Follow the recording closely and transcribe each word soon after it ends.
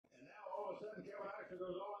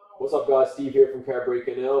What's up, guys? Steve here from Car Break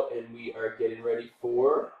NL, and we are getting ready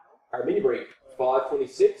for our mini break.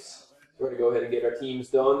 5:26. We're going to go ahead and get our teams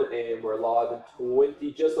done, and we're live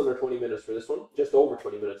in just under 20 minutes for this one. Just over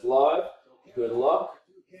 20 minutes live. Good luck.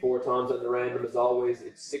 4 times on the random, as always.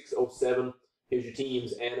 It's 6:07. Here's your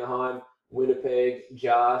teams: Anaheim, Winnipeg,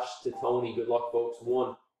 Josh to Tony. Good luck, folks.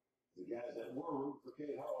 1,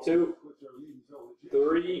 2,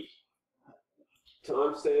 3.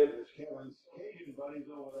 Timestamp.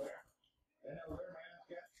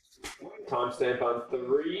 Timestamp on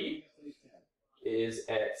 3 is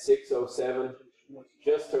at 6:07.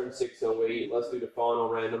 Just turned 6:08. Let's do the final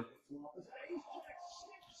random.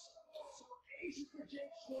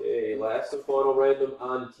 Okay, last and final random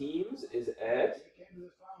on teams is at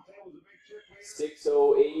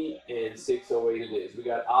 6:08 and 6:08 it is. We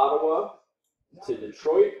got Ottawa to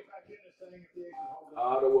Detroit.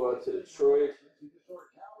 Ottawa to Detroit.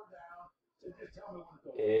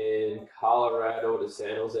 And Colorado to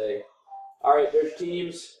San Jose. All right, there's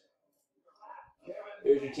teams.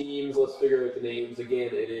 Here's your teams. Let's figure out the names. Again,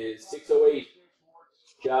 it is 6:08.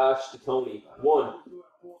 Josh to Tony. 1,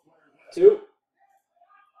 2,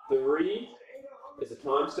 3 is a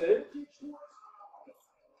timestamp.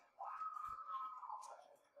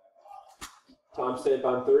 Timestamp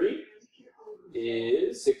on 3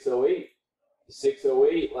 is 6:08.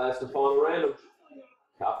 6:08, last and final random.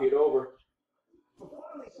 Copy it over.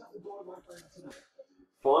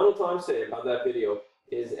 Final timestamp on that video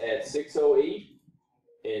is at 6:08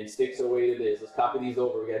 and 6:08 it is. Let's copy these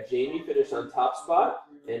over. We got Jamie finished on top spot,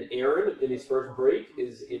 and Aaron in his first break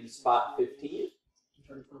is in spot 15.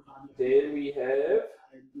 Then we have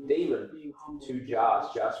Damon to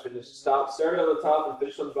Josh. Josh started on the top and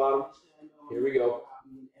finished on the bottom. Here we go.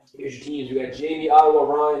 Here's your teams. We got Jamie, Ottawa,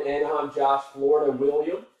 Ryan, Anaheim, Josh, Florida,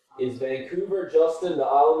 William is Vancouver, Justin, the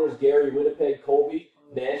Islanders, Gary, Winnipeg, Colby,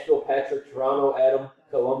 Nashville, Patrick, Toronto, Adam,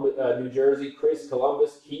 Columbus, New Jersey, Chris,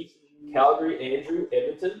 Columbus, Keith, Calgary, Andrew,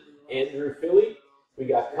 Edmonton, Andrew, Philly. We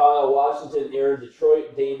got Kyle, Washington, Aaron,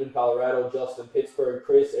 Detroit, Damon, Colorado, Justin, Pittsburgh,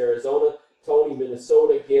 Chris, Arizona, Tony,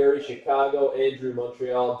 Minnesota, Gary, Chicago, Andrew,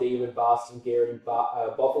 Montreal, David, Boston, Gary,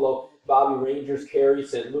 Buffalo, Bobby, Rangers, Kerry,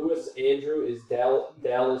 St. Louis, Andrew is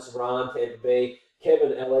Dallas, Ron, Tampa Bay,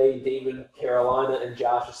 Kevin, LA, Damon, Carolina, and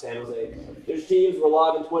Josh is San Jose. There's teams. We're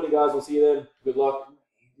live in 20, guys. We'll see you then. Good luck.